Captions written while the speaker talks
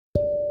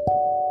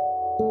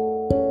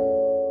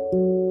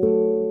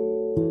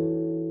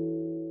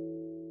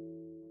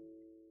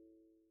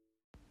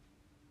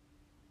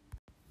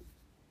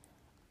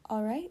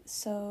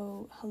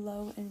So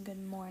hello and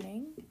good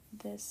morning.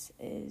 This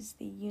is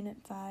the Unit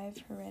 5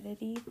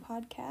 Heredity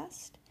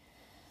podcast.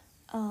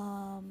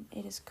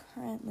 It is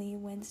currently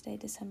Wednesday,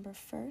 December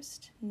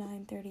 1st,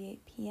 9:38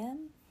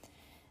 p.m.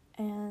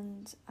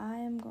 And I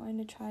am going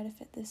to try to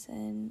fit this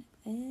in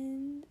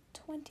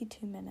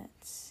 22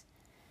 minutes.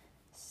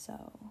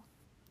 So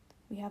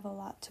we have a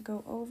lot to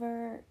go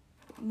over.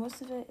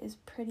 Most of it is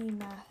pretty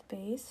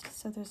math-based,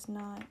 so there's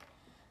not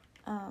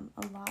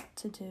a lot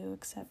to do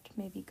except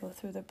maybe go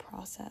through the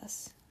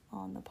process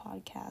on the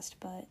podcast,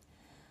 but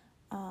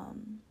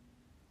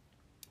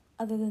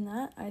other than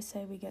that, I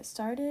say we get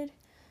started.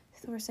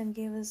 Thorson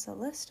gave us a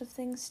list of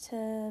things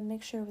to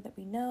make sure that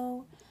we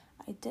know.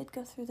 I did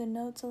go through the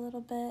notes a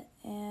little bit,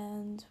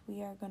 and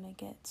we are going to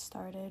get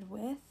started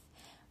with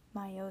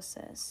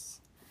meiosis.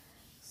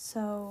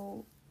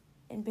 So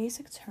in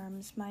basic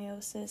terms,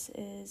 meiosis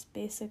is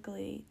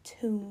basically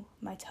to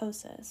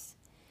mitosis.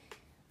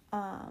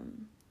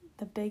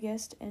 The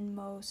biggest and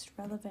most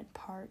relevant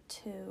part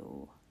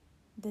to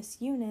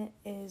this unit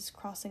is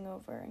crossing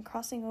over, and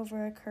crossing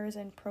over occurs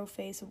in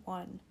prophase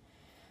 1.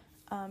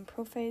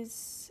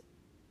 Prophase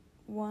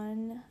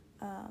 1,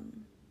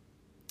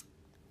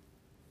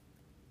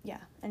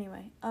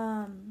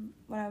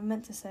 what I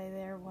meant to say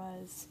there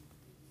was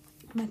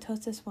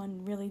mitosis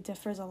 1 really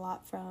differs a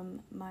lot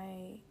from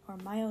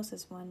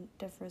meiosis 1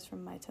 differs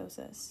from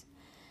mitosis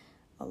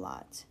a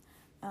lot.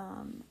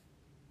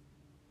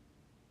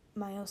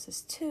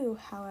 Meiosis 2,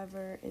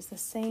 however, is the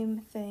same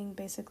thing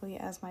basically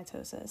as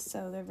mitosis.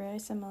 So they're very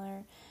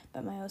similar,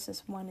 but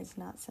meiosis 1 is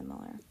not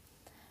similar.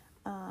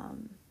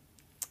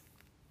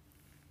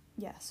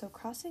 So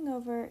crossing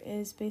over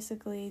is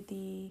basically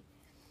the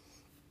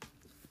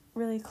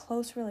really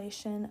close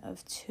relation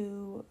of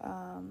two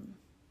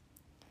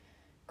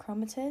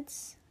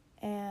chromatids,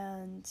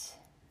 and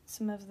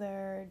some of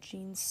their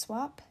genes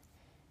swap,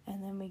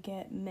 and then we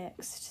get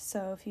mixed.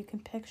 So if you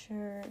can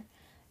picture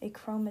a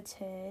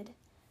chromatid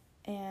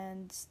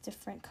and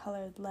different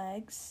colored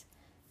legs,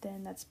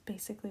 then that's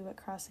basically what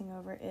crossing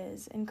over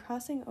is. And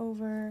crossing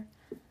over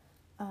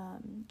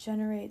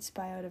generates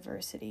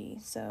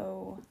biodiversity.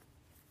 So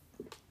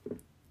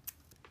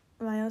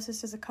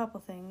meiosis does a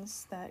couple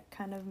things that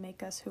kind of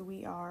make us who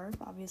we are.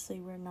 Obviously,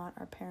 we're not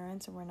our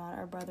parents, and we're not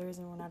our brothers,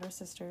 and we're not our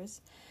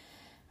sisters.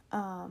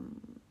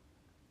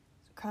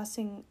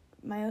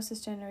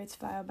 Meiosis generates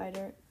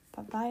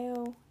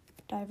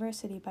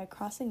biodiversity by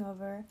crossing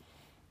over,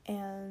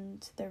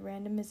 and the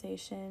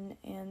randomization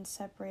and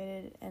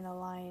separated and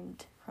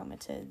aligned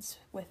chromatids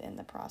within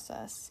the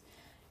process.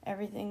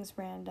 Everything's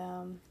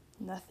random,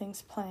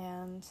 nothing's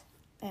planned,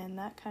 and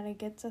that kind of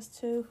gets us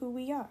to who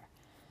we are.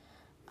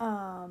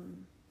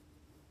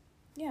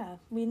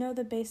 We know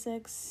the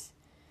basics.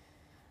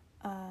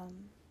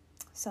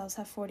 Cells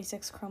have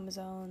 46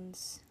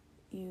 chromosomes.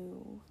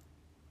 You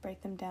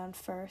break them down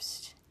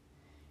first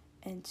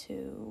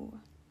into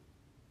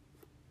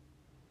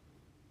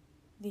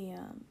the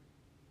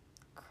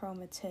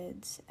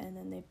chromatids, and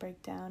then they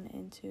break down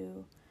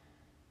into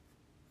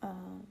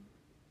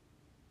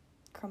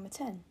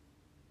chromatin,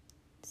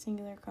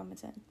 singular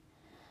chromatin.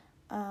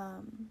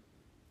 And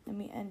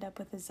we end up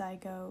with a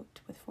zygote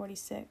with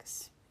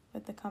 46,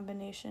 with the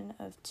combination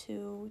of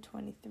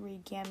 23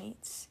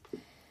 gametes,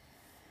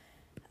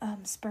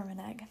 sperm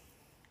and egg.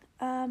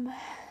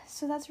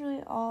 So that's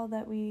really all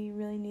that we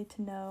really need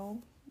to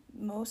know.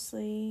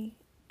 Mostly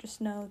just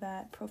know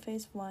that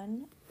prophase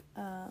 1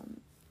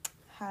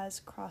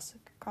 has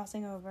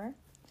crossing over,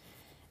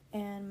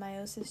 and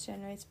meiosis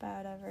generates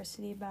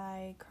biodiversity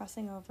by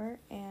crossing over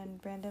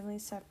and randomly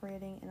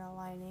separating and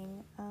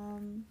aligning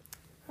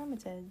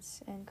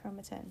chromatids and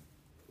chromatin.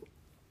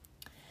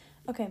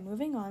 Okay,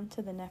 moving on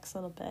to the next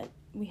little bit,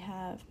 we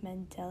have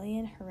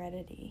Mendelian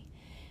heredity.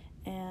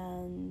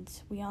 And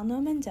we all know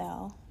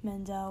Mendel.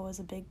 Mendel was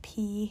a big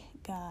pea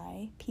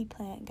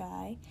plant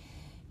guy.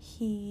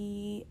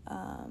 He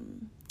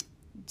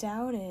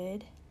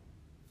doubted,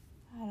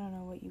 I don't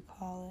know what you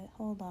call it,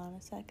 hold on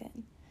a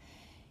second.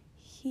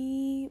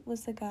 He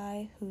was the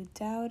guy who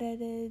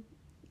doubted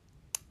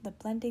the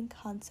blending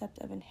concept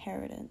of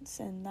inheritance,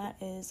 and that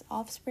is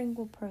offspring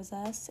will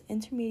possess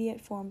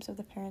intermediate forms of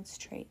the parent's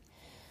trait.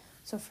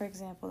 So for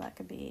example, that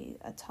could be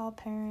a tall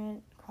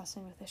parent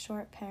crossing with a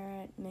short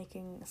parent,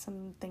 making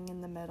something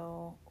in the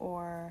middle,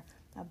 or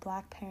a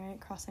black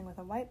parent crossing with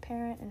a white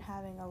parent and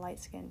having a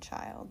light-skinned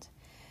child.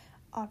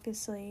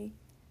 Obviously,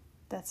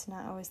 that's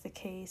not always the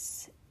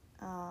case,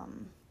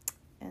 and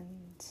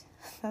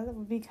that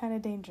would be kind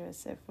of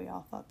dangerous if we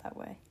all thought that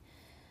way.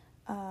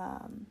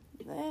 And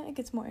it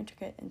gets more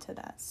intricate into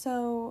that.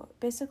 So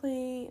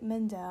basically,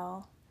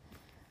 Mendel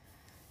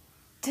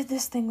did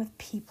this thing with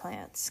pea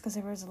plants because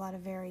there was a lot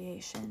of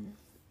variation,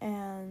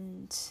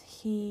 and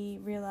he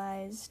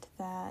realized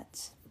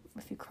that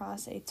if you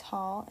cross a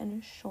tall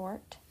and a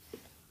short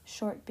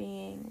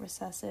being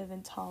recessive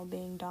and tall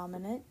being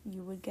dominant,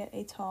 you would get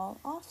a tall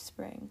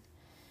offspring.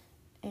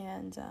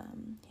 And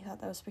he thought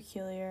that was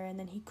peculiar, and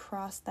then he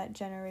crossed that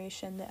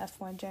generation, the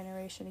F1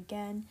 generation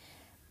again,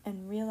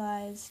 and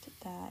realized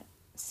that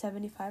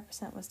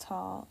 75% was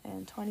tall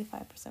and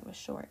 25% was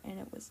short, and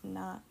it was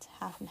not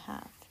half and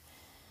half.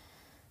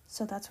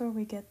 So that's where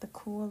we get the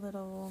cool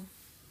little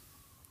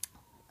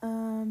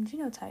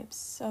genotypes.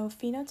 So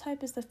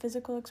phenotype is the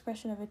physical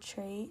expression of a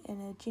trait,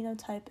 and a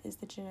genotype is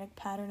the genetic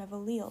pattern of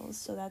alleles.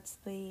 So that's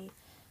the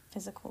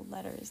physical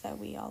letters that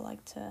we all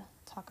like to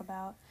talk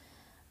about.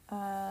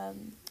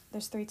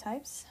 There's 3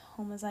 types: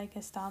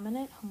 homozygous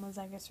dominant,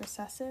 homozygous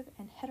recessive,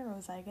 and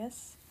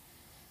heterozygous.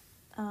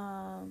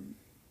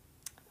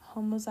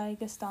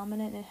 Homozygous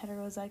dominant and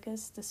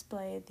heterozygous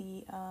display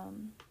the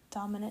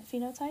dominant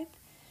phenotype,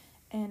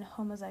 and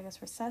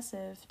homozygous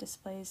recessive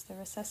displays the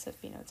recessive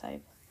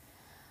phenotype.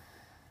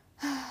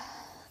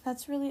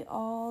 That's really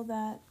all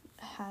that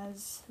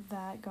has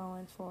that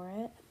going for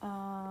it.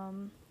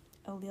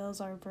 Alleles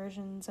are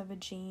versions of a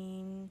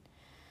gene,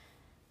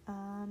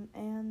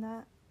 and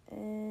that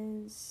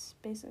is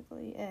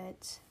basically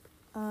it.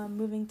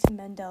 Moving to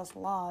Mendel's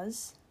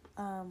laws.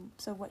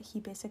 So what he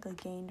basically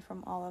gained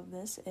from all of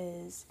this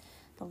is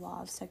the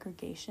law of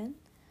segregation,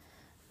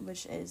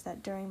 which is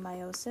that during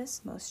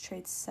meiosis, most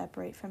traits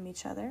separate from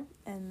each other,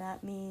 and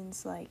that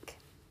means, like,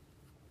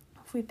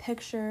 if we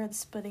picture the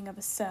splitting of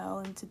a cell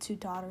into 2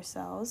 daughter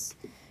cells,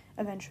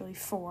 eventually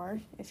 4,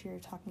 if you're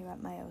talking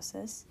about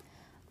meiosis,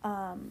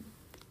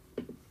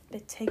 they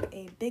take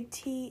a big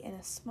T and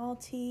a small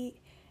t,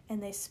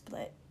 and they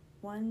split.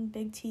 One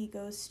big T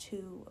goes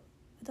to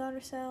a daughter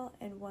cell,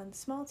 and one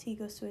small t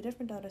goes to a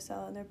different daughter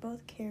cell, and they're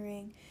both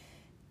carrying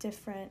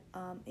different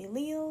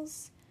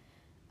alleles.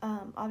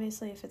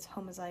 Obviously, if it's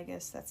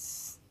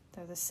homozygous,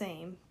 they're the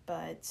same,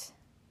 but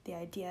the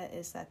idea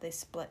is that they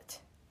split,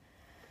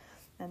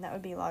 and that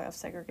would be law of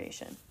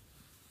segregation.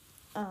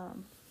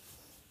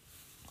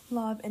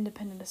 Law of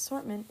independent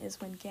assortment is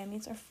when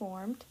gametes are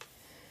formed,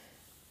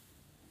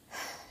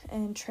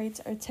 and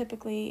traits are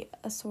typically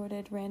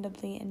assorted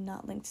randomly and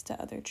not linked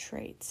to other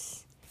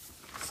traits.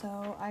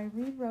 So I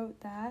rewrote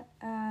that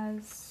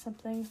as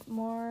something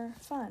more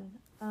fun.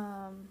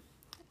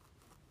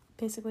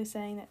 Basically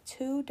saying that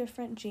 2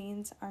 different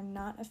genes are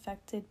not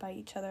affected by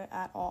each other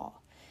at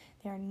all.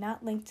 They are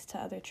not linked to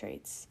other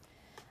traits.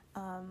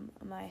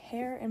 My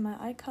hair and my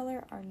eye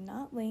color are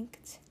not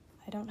linked.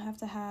 I don't have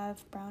to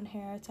have brown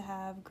hair to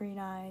have green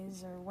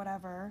eyes or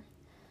whatever.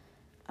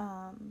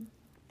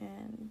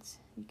 And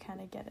you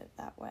kind of get it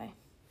that way.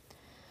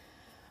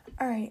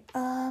 Alright,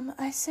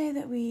 I say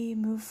that we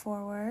move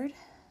forward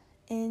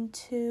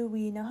into,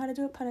 we know how to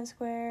do a Punnett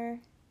square.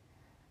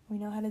 We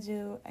know how to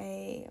do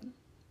a,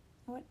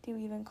 what do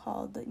we even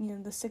call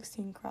the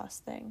 16 cross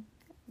thing?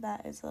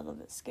 That is a little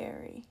bit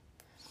scary.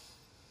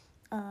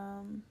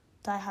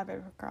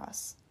 Dihybrid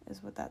cross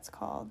is what that's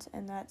called,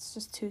 and that's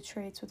just 2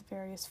 traits with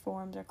various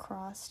forms are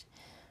crossed.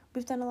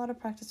 We've done a lot of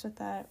practice with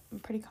that. I'm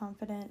pretty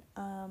confident.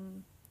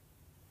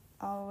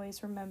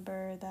 Always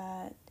remember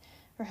that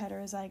for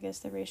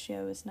heterozygous, the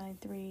ratio is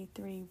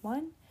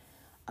 9:3:3:1.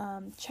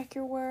 Check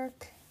your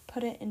work,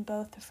 put it in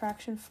both the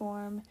fraction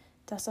form,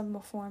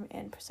 decimal form,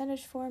 and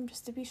percentage form,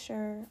 just to be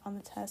sure on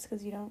the test,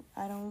 because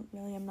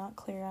I'm not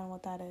clear on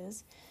what that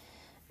is.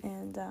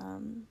 And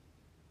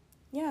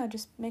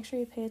just make sure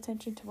you pay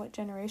attention to what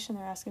generation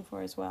they're asking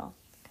for as well,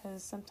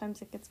 because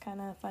sometimes it gets kind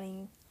of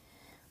funny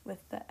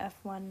with the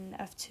F1,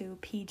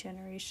 F2, P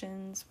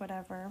generations,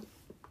 whatever.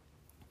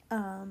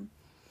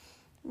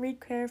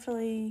 Read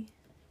carefully.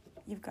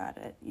 You've got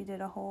it. You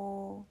did a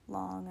whole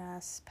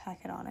long-ass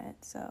packet on it,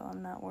 so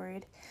I'm not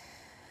worried.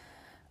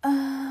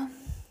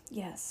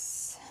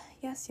 Yes.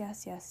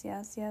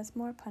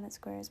 More Punnett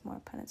squares,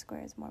 more Punnett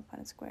squares, more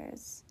Punnett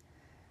squares.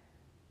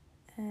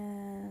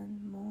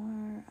 And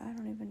more, I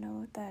don't even know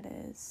what that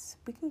is.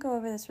 We can go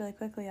over this really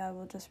quickly. I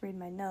will just read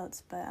my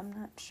notes, but I'm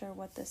not sure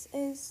what this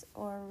is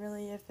or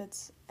really if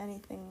it's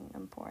anything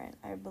important.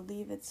 I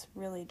believe it's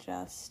really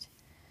just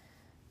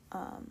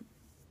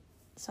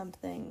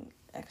something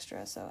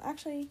extra. So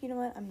actually, you know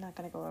what? I'm not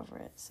going to go over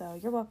it. So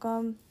you're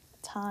welcome.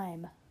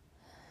 Time.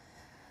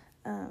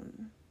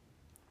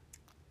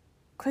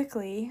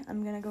 Quickly,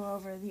 I'm going to go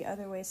over the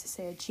other ways to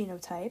say a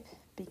genotype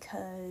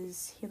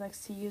because he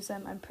likes to use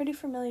them. I'm pretty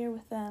familiar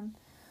with them.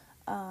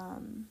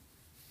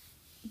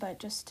 But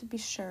just to be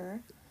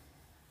sure,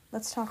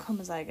 let's talk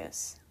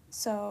homozygous.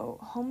 So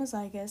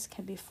homozygous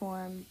can be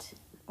formed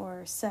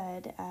or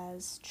said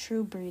as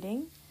true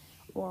breeding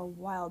or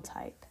wild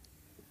type.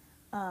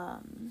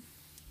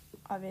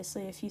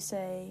 Obviously, if you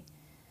say,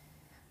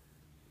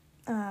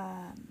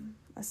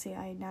 let's see,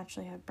 I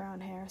naturally have brown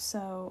hair,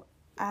 so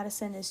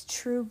Addison is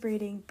true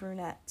breeding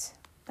brunette.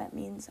 That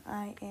means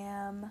I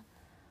am,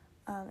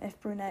 if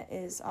brunette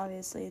is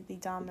obviously the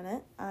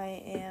dominant,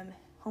 I am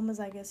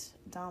homozygous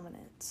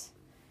dominant.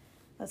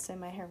 Let's say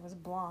my hair was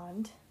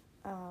blonde,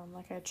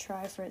 like I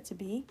try for it to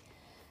be,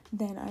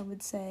 then I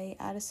would say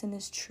Addison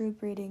is true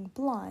breeding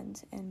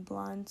blonde, and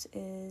blonde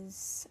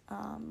is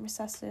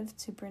recessive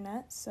to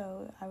brunette,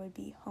 so I would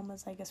be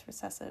homozygous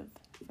recessive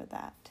for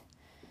that.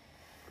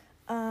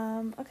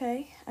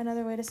 Okay,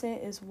 another way to say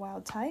it is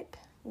wild type.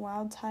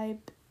 Wild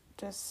type,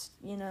 just,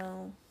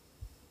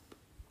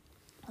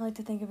 I like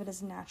to think of it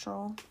as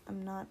natural.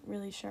 I'm not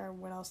really sure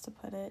what else to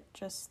put it,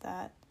 just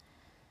that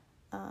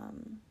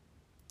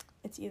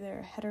it's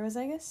either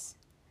heterozygous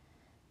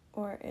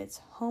or it's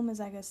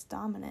homozygous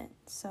dominant.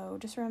 So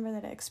just remember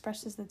that it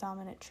expresses the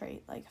dominant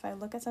trait. Like if I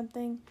look at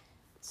something,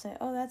 say,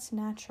 oh, that's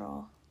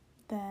natural,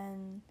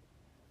 then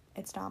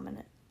it's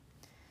dominant.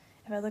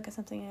 If I look at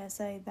something and I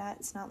say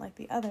that's not like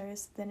the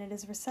others, then it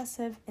is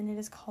recessive and it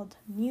is called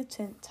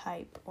mutant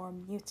type or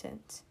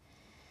mutant.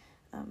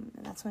 And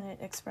that's when it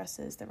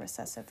expresses the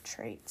recessive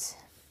trait.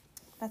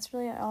 That's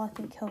really all I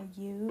think he'll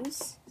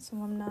use, so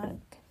I'm not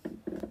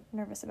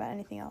nervous about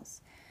anything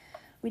else.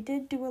 We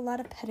did do a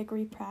lot of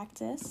pedigree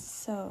practice,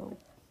 so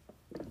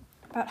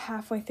about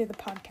halfway through the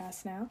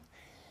podcast now.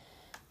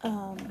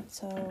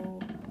 So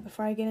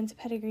before I get into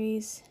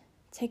pedigrees,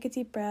 take a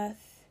deep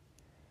breath.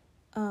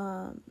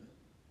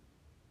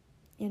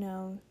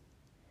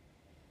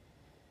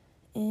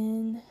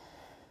 In,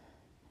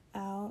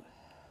 out,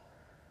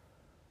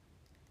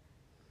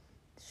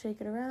 shake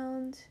it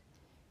around.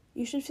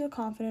 You should feel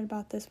confident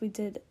about this. We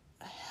did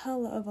a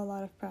hell of a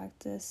lot of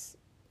practice,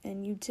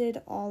 and you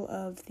did all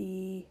of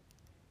the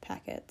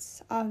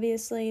packets.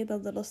 Obviously, the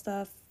little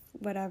stuff,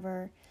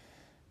 whatever,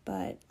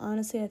 but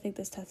honestly, I think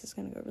this test is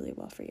going to go really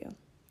well for you.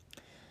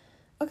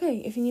 Okay,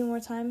 if you need more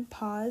time,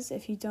 pause.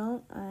 If you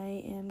don't,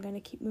 I am going to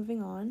keep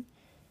moving on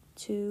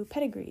to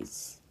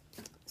pedigrees.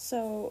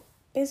 So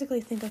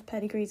basically think of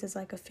pedigrees as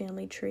like a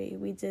family tree.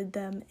 We did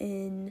them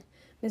in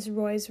Miss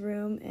Roy's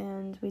room,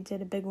 and we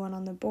did a big one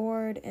on the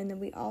board, and then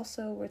we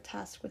also were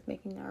tasked with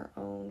making our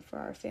own for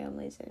our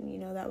families,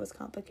 and that was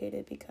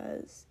complicated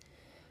because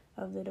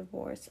of the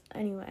divorce.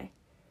 Anyway,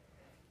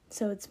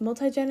 so it's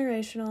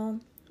multi-generational.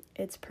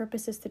 Its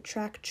purpose is to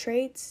track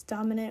traits,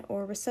 dominant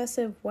or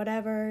recessive,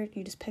 whatever,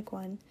 you just pick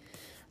one.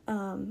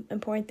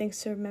 Important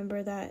things to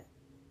remember that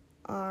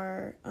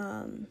our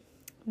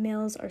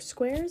males are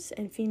squares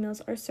and females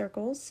are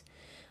circles.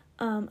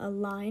 A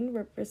line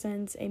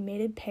represents a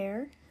mated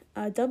pair.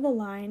 A double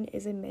line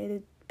is a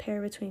mated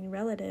pair between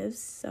relatives,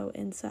 so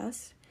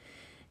incest.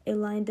 A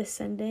line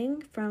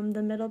descending from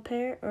the middle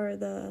pair or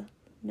the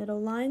middle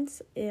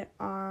lines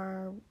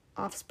are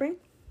offspring.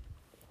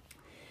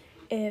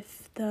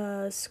 If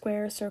the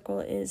square circle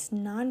is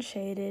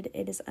non-shaded,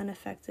 it is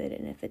unaffected,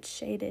 and if it's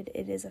shaded,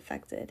 it is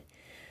affected.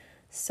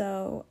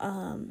 So,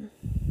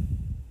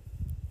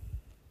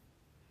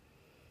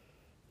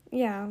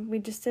 yeah, we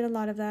just did a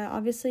lot of that.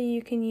 Obviously,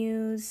 you can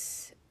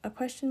use a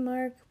question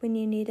mark when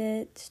you need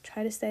it.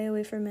 Try to stay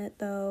away from it,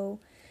 though.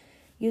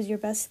 Use your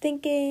best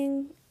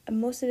thinking.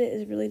 Most of it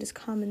is really just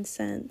common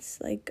sense.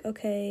 Like,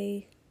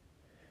 okay,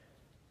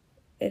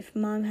 if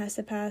mom has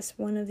to pass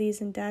one of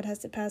these and dad has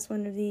to pass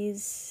one of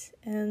these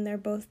and they're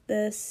both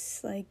this,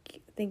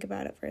 like, think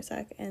about it for a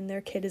sec, and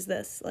their kid is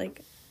this,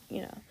 like,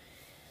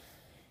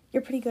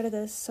 you're pretty good at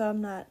this, so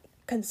I'm not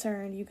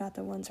concerned. You got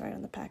the ones right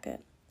on the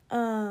packet.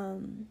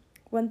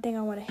 One thing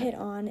I want to hit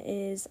on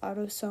is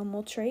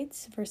autosomal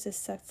traits versus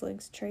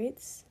sex-linked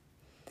traits.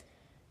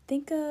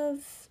 Think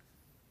of,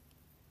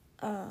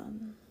 how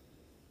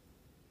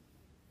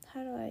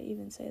do I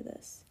even say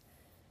this?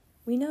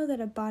 We know that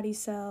a body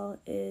cell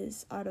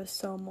is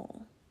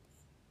autosomal.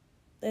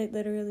 It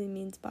literally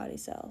means body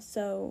cell.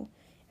 So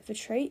if a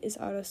trait is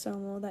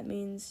autosomal, that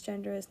means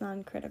gender is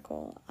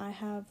non-critical. I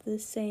have the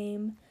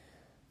same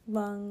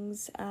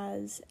lungs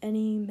as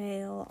any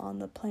male on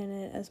the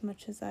planet, as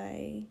much as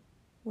I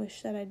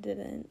wish that I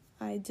didn't.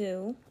 I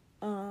do.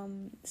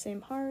 Same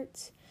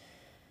heart,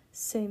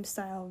 same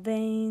style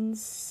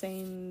veins,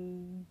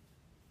 same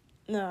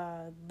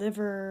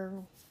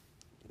liver,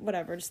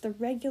 whatever, just the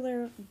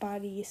regular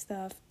body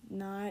stuff,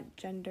 not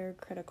gender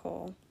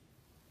critical,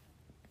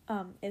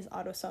 is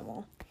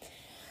autosomal.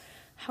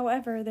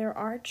 However, there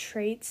are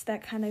traits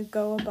that kind of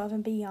go above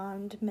and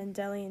beyond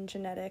Mendelian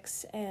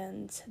genetics,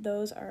 and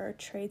those are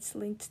traits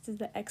linked to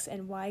the X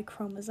and Y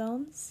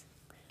chromosomes.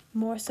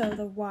 More so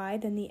the Y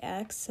than the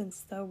X, since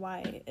the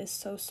Y is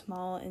so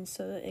small and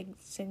so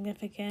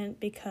insignificant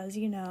because,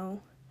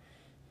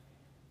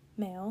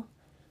 male.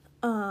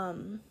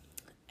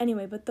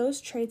 Anyway, but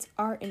those traits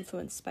are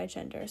influenced by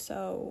gender.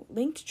 So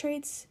linked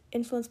traits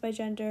influenced by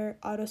gender,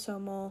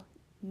 autosomal,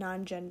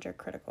 non-gender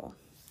critical.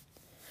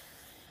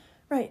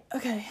 Right,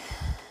 okay.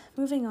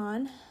 Moving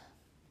on.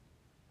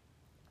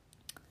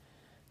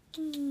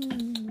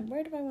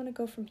 Where do I want to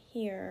go from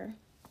here?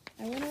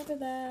 I went over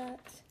that.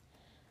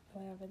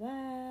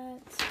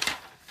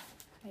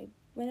 I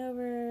went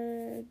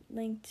over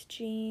linked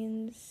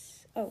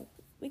genes. Oh,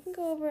 we can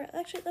go over,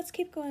 actually, let's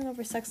keep going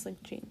over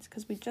sex-linked genes,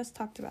 because we just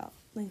talked about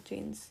linked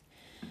genes.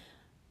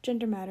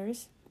 Gender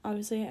matters.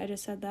 Obviously, I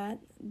just said that.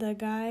 The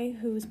guy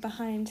who's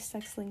behind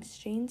sex-linked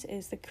genes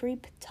is the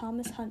creep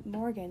Thomas Hunt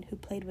Morgan, who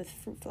played with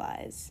fruit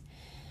flies.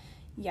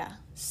 Yeah,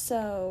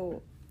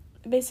 so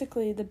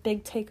basically the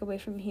big takeaway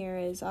from here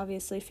is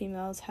obviously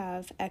females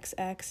have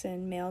XX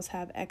and males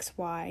have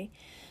XY.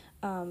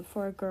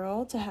 For a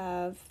girl to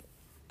have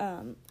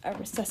a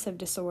recessive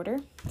disorder.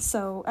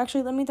 So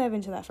actually, let me dive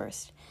into that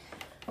first.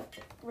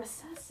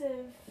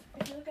 Recessive,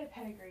 if you look at a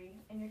pedigree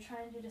and you're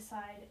trying to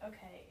decide,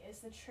 okay, is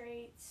the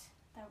trait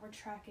that we're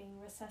tracking,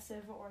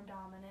 recessive or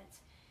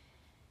dominant,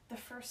 the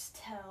first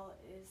tell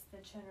is the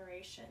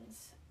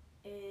generations.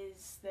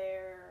 Is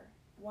there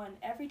one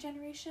every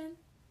generation,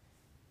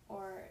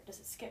 or does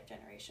it skip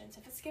generations?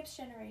 If it skips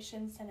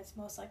generations, then it's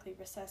most likely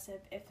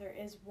recessive. If there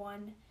is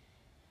one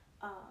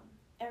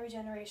every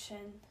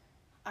generation,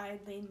 I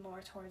lean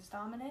more towards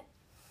dominant.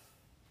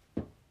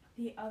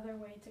 The other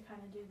way to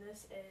kind of do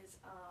this is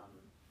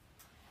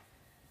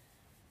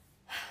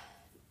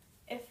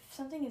if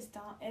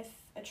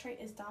a trait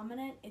is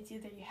dominant, it's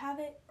either you have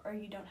it or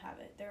you don't have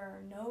it. There are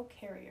no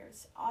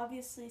carriers.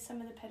 Obviously, some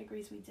of the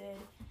pedigrees we did,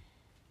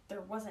 there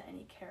wasn't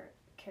any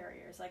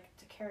carriers. Like,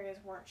 the carriers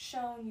weren't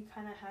shown. You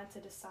kind of had to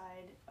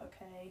decide,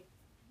 okay,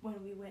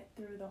 when we went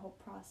through the whole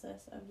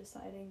process of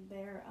deciding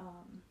their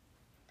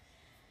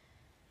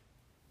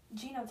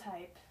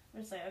genotype,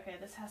 we're just like, okay,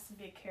 this has to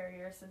be a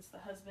carrier since the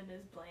husband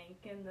is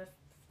blank and the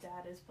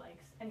dad is blank.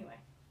 Anyway,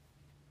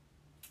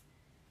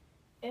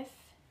 if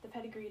the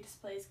pedigree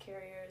displays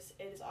carriers,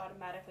 it is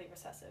automatically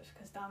recessive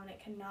because dominant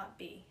cannot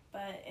be.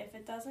 But if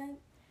it doesn't,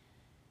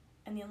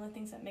 and the only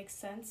things that make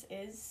sense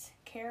is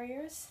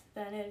carriers,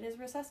 then it is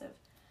recessive.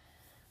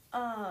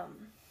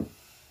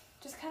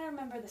 Just kind of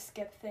remember the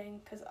skip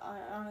thing, because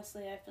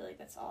honestly, I feel like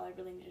that's all I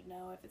really need to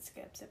know. If it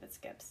skips.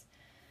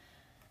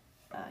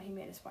 He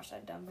made us watch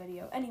that dumb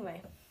video.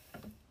 Anyway,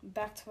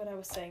 back to what I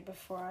was saying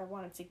before I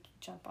wanted to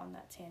jump on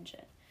that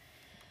tangent.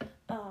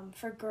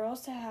 For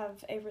girls to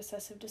have a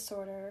recessive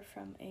disorder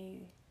from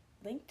a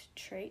linked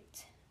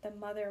trait, the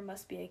mother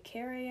must be a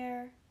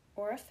carrier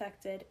or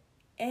affected,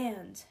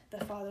 and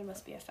the father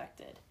must be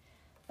affected.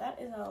 That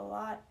is a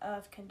lot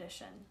of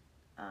condition,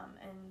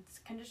 and it's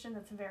a condition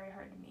that's very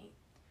hard to meet.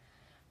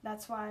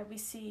 That's why we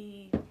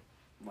see,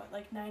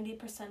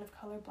 90% of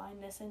color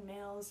blindness in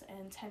males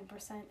and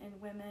 10% in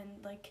women.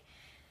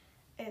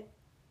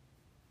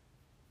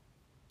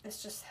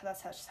 It's just,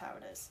 that's just how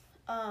it is.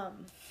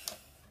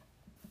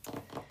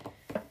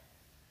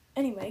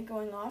 Anyway,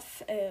 going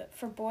off,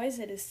 for boys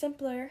it is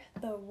simpler.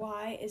 The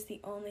Y is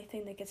the only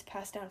thing that gets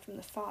passed down from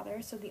the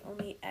father, so the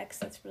only X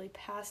that's really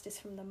passed is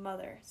from the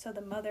mother. So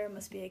the mother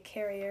must be a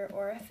carrier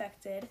or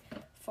affected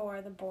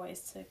for the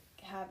boys to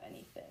have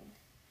anything.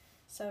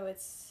 So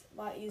it's a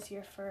lot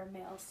easier for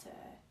males to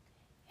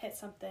hit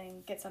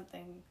something, get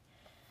something,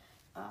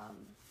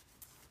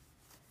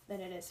 than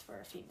it is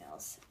for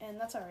females. And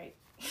that's alright.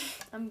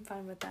 I'm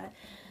fine with that.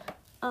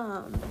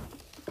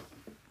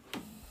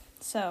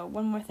 So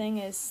one more thing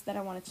is that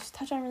I wanted to just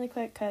touch on really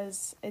quick,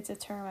 because it's a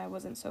term I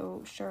wasn't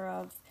so sure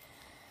of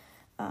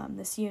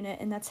this unit,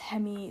 and that's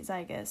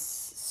hemizygous.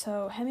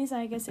 So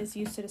hemizygous is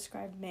used to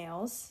describe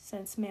males,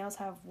 since males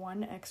have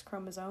one X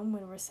chromosome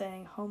when we're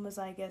saying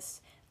homozygous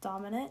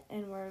dominant,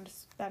 and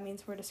that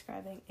means we're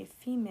describing a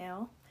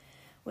female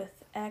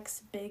with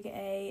X big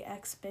A,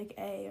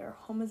 or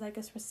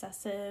homozygous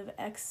recessive,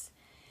 X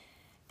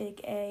big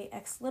A,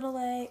 X little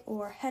a,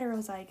 or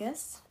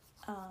heterozygous.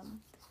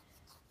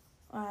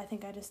 I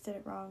think I just did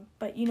it wrong,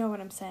 but you know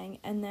what I'm saying.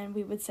 And then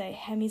we would say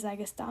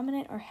hemizygous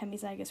dominant or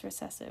hemizygous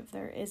recessive.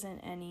 There isn't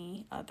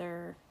any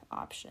other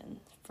option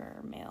for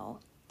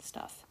male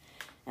stuff.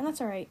 And that's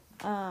alright.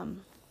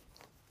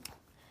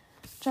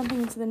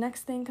 Jumping into the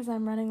next thing, because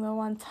I'm running low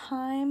on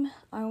time,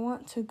 I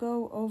want to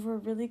go over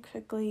really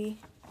quickly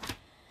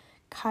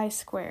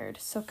chi-squared.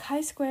 So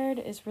chi-squared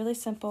is really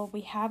simple. We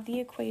have the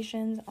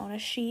equations on a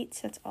sheet.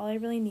 So that's all I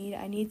really need.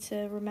 I need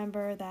to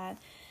remember that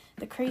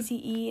the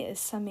crazy E is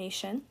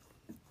summation,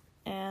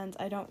 and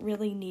I don't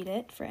really need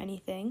it for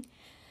anything.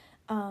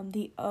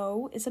 The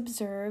O is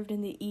observed,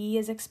 and the E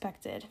is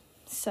expected.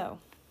 So,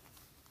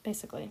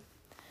 basically,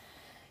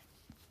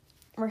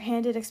 we're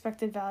handed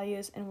expected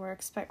values, and we're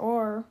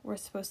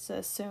supposed to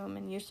assume,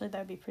 and usually that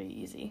would be pretty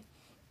easy.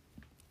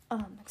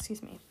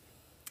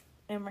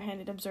 And we're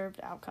handed observed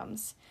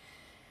outcomes.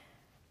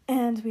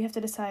 And we have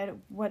to decide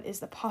what is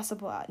the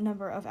possible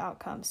number of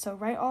outcomes. So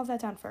write all of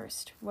that down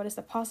first. What is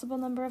the possible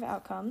number of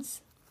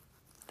outcomes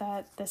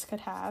that this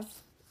could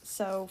have?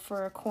 So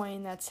for a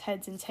coin that's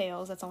heads and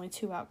tails, that's only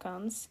 2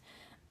 outcomes.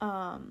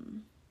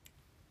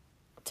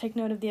 Take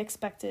note of the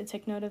expected,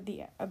 take note of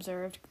the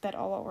observed, that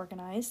all are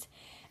organized,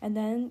 and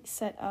then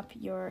set up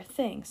your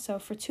thing. So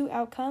for 2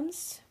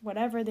 outcomes,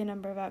 whatever the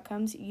number of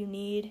outcomes, you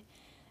need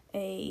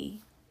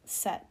a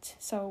set.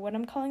 So what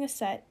I'm calling a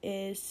set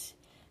is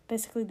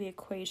basically the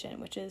equation,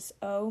 which is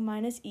O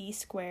minus E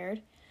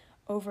squared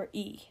over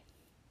E.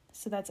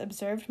 So that's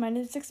observed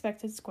minus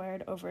expected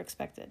squared over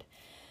expected.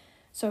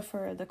 So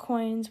for the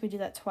coins, we do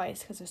that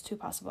twice because there's 2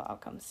 possible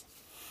outcomes.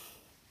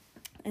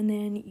 And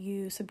then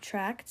you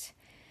subtract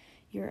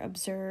your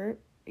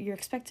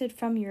expected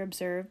from your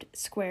observed,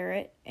 square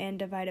it, and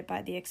divide it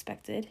by the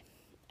expected.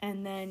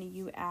 And then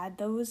you add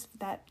those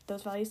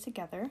values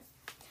together.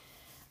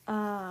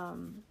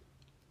 And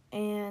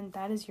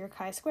that is your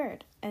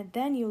chi-squared. And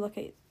then you look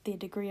at the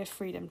degree of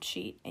freedom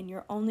sheet, and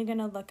you're only going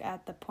to look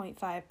at the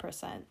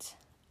 0.5%,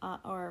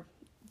 or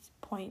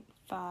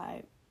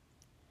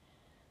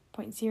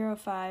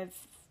 0.05,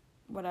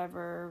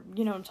 whatever,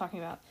 you know what I'm talking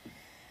about.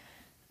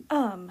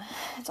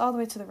 It's all the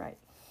way to the right.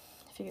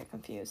 if you get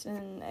confused.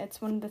 And it's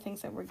one of the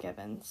things that we're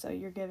given. So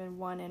you're given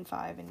 1 and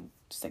 5 and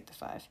stick to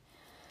 5.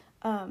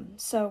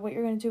 So what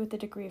you're going to do with the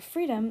degree of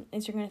freedom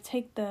is you're going to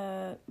take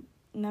the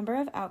number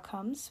of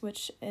outcomes,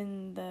 which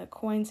in the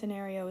coin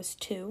scenario is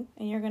 2,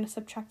 and you're going to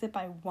subtract it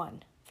by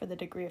 1 for the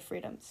degree of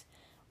freedoms.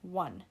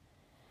 1.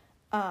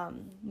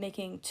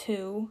 Making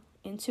 2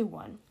 into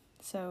 1.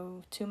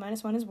 So 2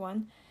 minus 1 is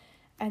 1.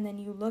 And then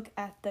you look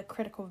at the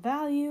critical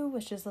value,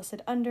 which is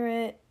listed under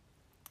it.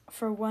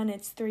 For 1,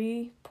 it's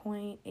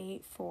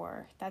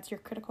 3.84. That's your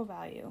critical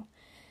value.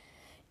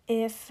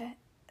 If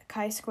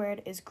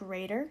chi-squared is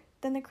greater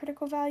than the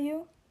critical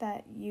value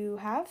that you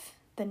have,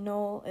 the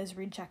null is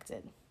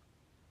rejected.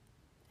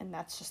 And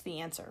that's just the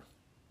answer.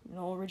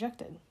 Null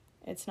rejected.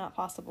 It's not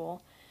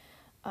possible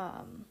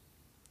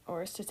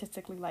or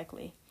statistically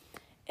likely.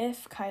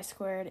 If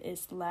chi-squared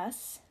is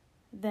less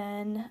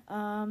than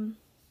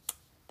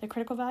the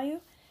critical value,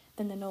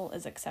 then the null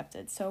is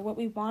accepted. So what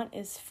we want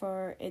is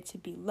for it to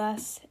be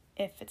less.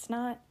 If it's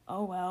not,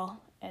 oh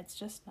well, it's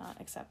just not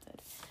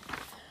accepted.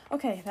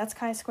 Okay, that's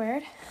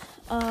chi-squared.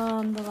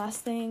 The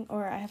last thing,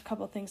 or I have a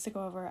couple of things to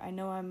go over. I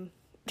know I'm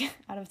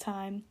out of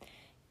time.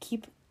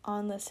 Keep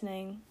on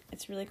listening.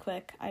 It's really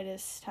quick. I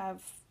just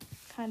have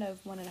kind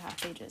of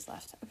 1.5 pages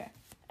left. Okay.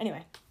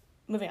 Anyway,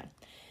 moving on.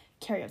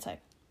 Karyotype.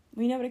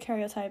 We know what a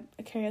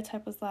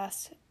karyotype was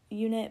last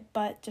unit,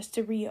 but just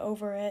to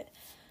re-over it,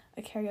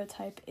 a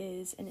karyotype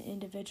is an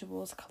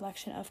individual's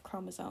collection of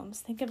chromosomes.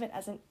 Think of it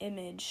as an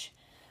image.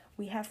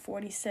 We have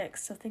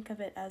 46, so think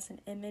of it as an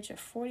image of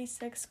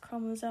 46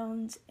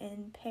 chromosomes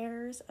in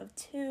pairs of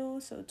 2,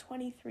 so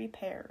 23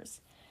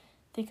 pairs.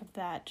 Think of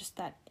that, just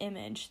that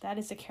image. That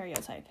is a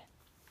karyotype.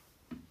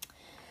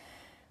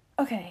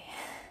 Okay,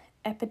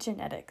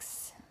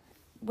 epigenetics.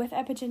 With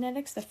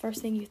epigenetics, the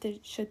first thing you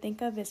should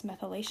think of is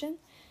methylation.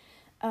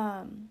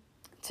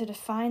 To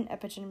define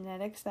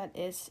epigenetics, that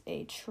is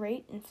a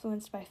trait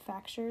influenced by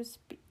factors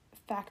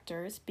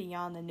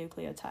beyond the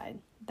nucleotide.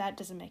 That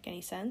doesn't make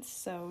any sense,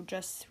 so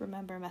just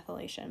remember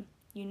methylation.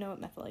 You know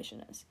what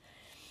methylation is.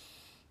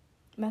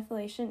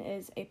 Methylation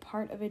is a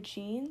part of a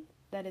gene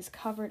that is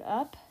covered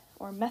up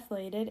or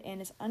methylated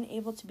and is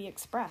unable to be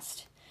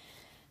expressed.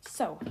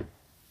 So,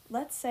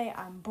 let's say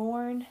I'm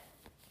born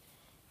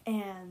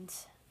and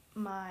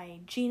my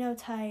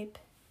genotype,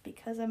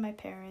 because of my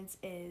parents,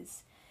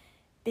 is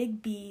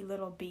big B,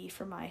 little b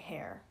for my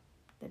hair.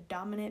 The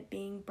dominant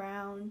being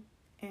brown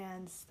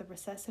and the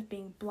recessive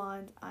being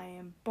blonde. I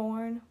am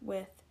born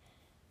with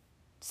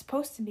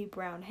supposed to be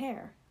brown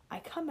hair. I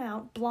come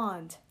out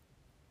blonde.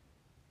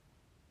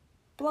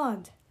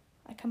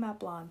 I come out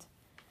blonde.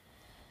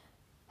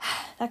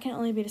 That can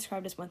only be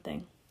described as one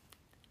thing.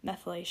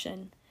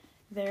 Methylation.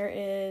 There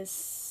is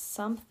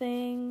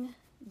something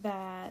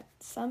that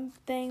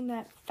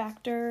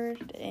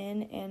factored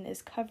in and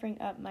is covering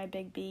up my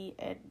big B,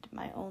 and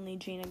my only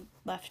gene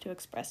left to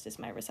express is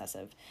my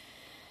recessive.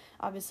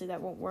 Obviously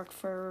that won't work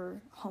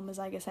for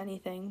homozygous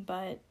anything,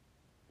 but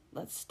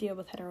let's deal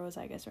with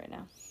heterozygous right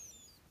now.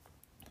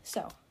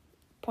 So,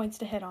 points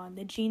to hit on.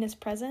 The gene is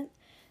present.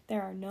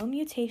 There are no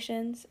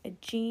mutations. A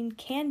gene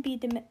can be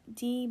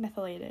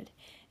demethylated,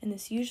 and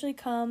this usually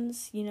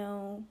comes,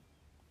 a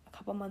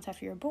couple months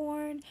after you're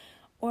born,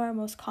 or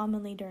most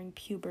commonly during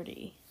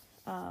puberty.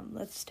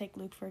 Let's take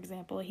Luke, for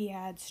example. He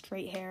had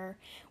straight hair,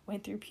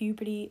 went through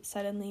puberty,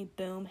 suddenly,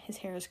 boom, his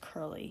hair is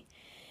curly.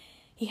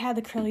 He had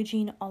the curly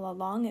gene all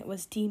along. It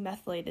was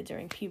demethylated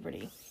during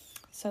puberty.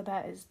 So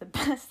that is the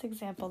best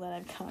example that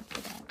I've got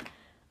for that.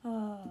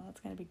 Oh, that's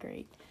going to be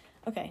great.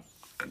 Okay,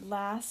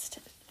 last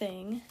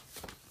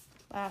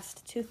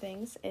two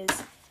things is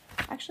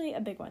actually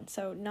a big one.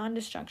 So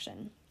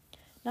non-disjunction.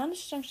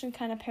 Non-disjunction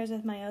kind of pairs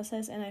with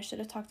meiosis, and I should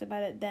have talked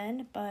about it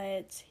then,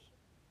 but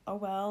oh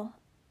well,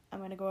 I'm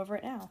going to go over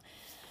it now.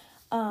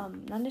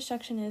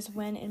 Non-disjunction is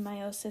when in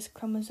meiosis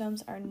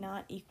chromosomes are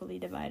not equally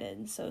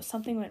divided. So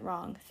something went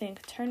wrong.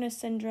 Think Turner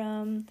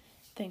syndrome,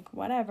 think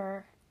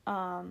whatever,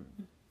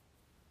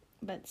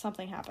 but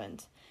something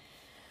happened.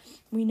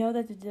 We know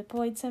that the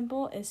diploid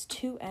symbol is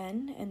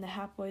 2N and the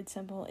haploid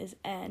symbol is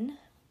N.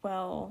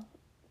 Well,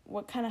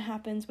 what kind of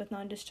happens with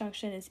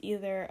non-disjunction is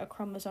either a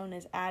chromosome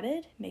is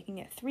added, making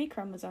it 3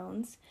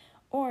 chromosomes,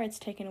 or it's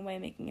taken away,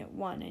 making it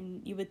 1.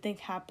 And you would think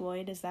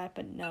haploid is that,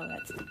 but no,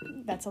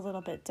 that's a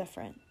little bit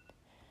different.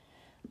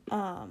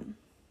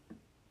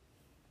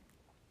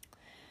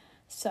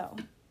 So,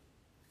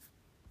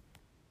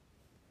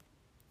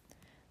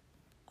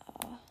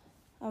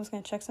 I was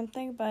going to check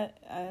something, but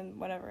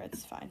whatever,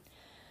 it's fine.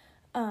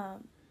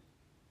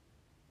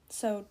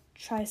 So,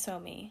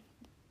 trisomy.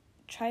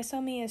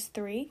 Trisomy is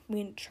 3.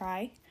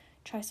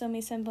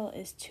 Trisomy symbol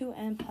is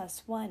 2N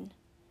plus 1.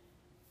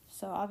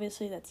 So,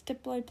 obviously, that's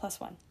diploid plus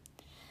 1.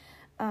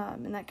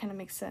 And that kind of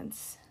makes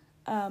sense.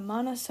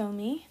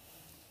 Monosomy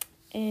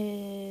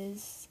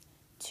is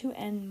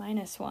 2N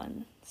minus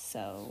 1.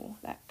 So,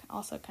 that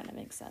also kind of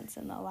makes sense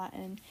in the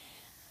Latin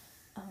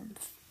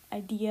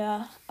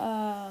idea.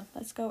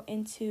 Let's go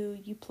into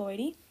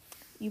euploidy.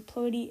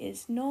 Euploidy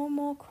is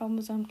normal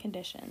chromosome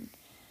condition.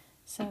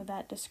 So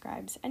that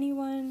describes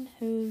anyone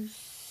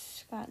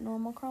whose got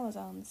normal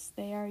chromosomes.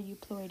 They are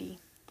euploidy.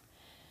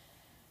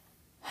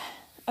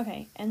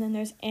 Okay, and then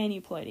there's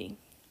aneuploidy.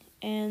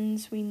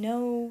 And we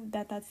know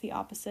that that's the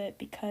opposite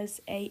because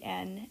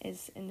AN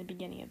is in the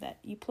beginning of that.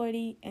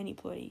 Euploidy,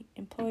 aneuploidy,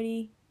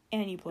 imploidy,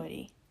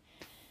 aneuploidy.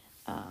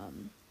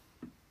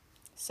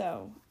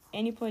 So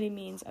aneuploidy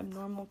means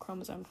abnormal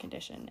chromosome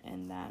condition,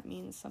 and that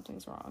means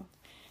something's wrong.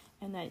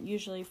 And that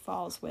usually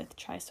falls with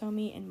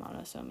trisomy and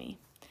monosomy.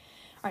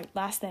 All right,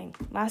 last thing.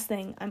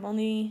 I'm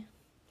only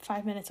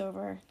 5 minutes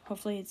over.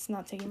 Hopefully it's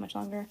not taking much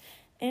longer.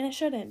 And it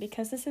shouldn't,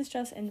 because this is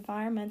just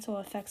environmental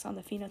effects on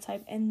the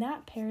phenotype, and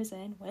that pairs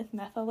in with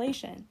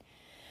methylation.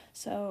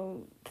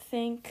 So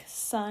think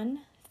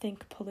sun,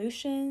 think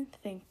pollution,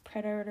 think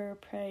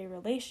predator-prey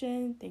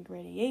relation, think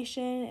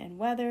radiation and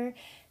weather,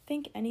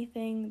 think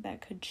anything that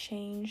could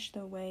change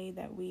the way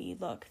that we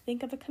look.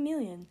 Think of a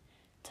chameleon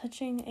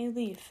touching a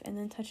leaf and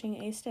then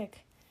touching a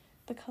stick.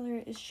 The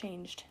color is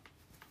changed.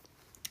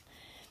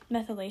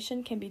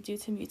 Methylation can be due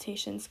to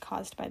mutations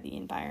caused by the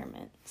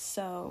environment.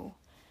 So,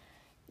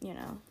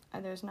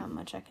 there's not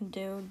much I can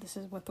do. This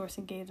is what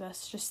Thorson gave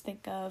us. Just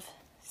think of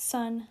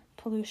sun,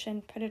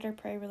 pollution,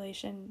 predator-prey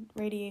relation,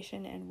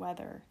 radiation, and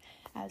weather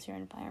as your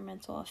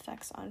environmental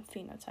effects on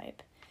phenotype.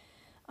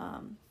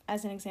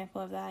 As an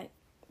example of that,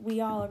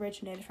 we all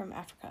originated from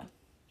Africa.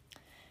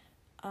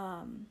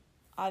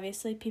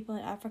 Obviously, people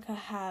in Africa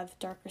have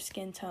darker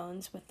skin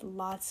tones with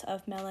lots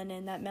of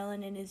melanin. That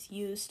melanin is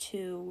used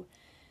to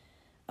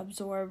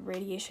absorb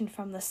radiation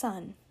from the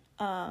sun.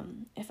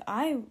 If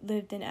I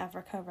lived in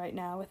Africa right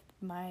now with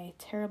my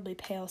terribly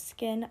pale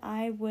skin,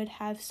 I would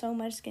have so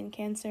much skin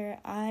cancer,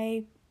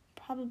 I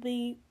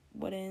probably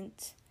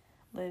wouldn't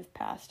live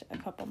past a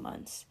couple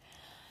months.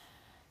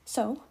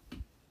 So,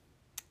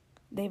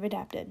 they've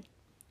adapted.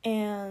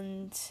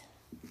 And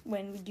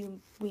when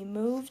we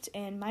moved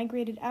and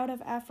migrated out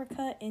of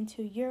Africa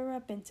into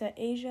Europe, into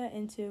Asia,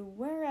 into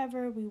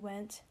wherever we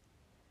went,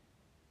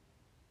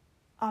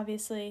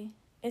 obviously,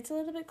 it's a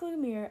little bit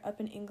gloomier up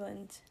in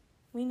England.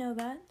 We know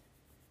that.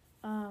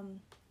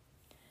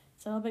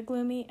 It's a little bit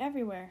gloomy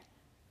everywhere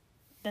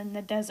than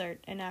the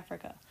desert in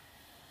Africa.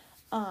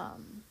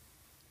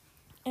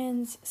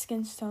 And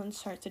skin tones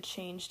start to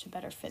change to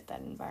better fit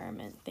that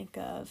environment. Think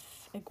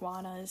of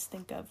iguanas,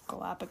 think of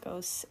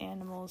Galapagos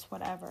animals,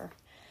 whatever.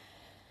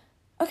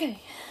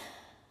 Okay,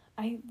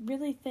 I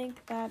really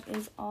think that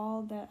is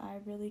all that I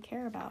really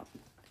care about.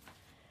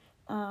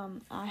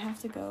 I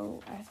have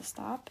to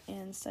stop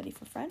and study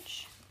for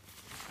French.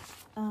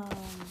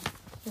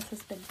 This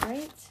has been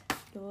great.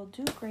 You will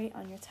do great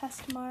on your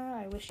test tomorrow.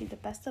 I wish you the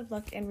best of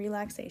luck and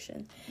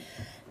relaxation.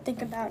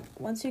 Think about,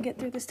 once you get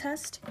through this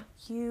test,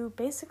 you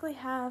basically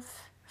have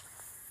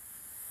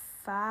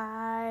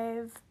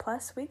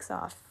 5+ weeks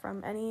off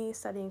from any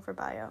studying for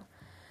bio.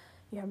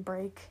 You have a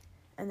break,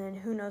 and then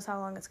who knows how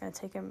long it's going to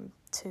take him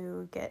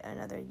to get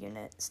another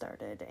unit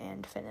started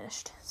and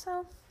finished.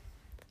 So,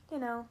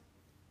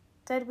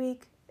 dead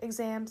week,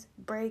 exams,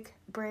 break,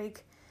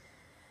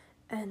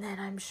 and then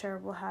I'm sure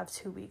we'll have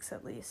 2 weeks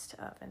at least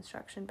of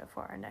instruction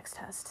before our next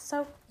test.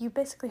 So you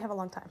basically have a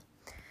long time.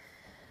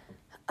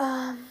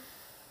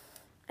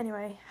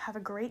 Anyway, have a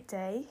great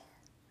day.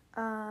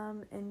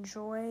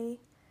 Enjoy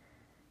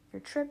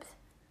your trip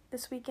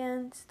this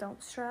weekend.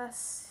 Don't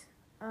stress.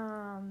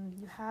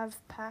 You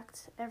have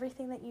packed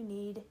everything that you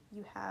need.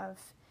 You have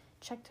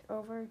checked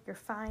over. You're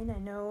fine. I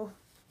know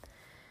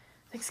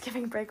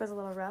Thanksgiving break was a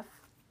little rough.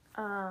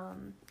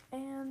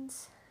 And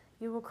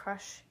you will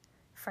crush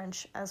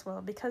French as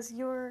well because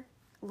you're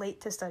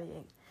late to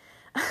studying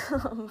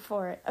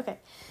for it. Okay.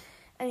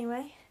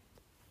 Anyway,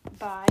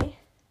 bye.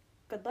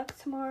 Good luck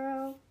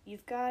tomorrow.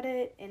 You've got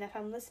it. And if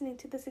I'm listening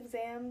to this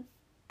exam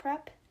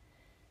prep,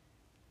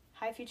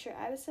 hi, future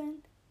Addison,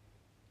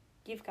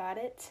 you've got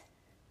it.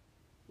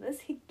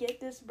 Let's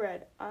get this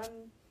bread.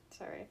 I'm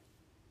sorry.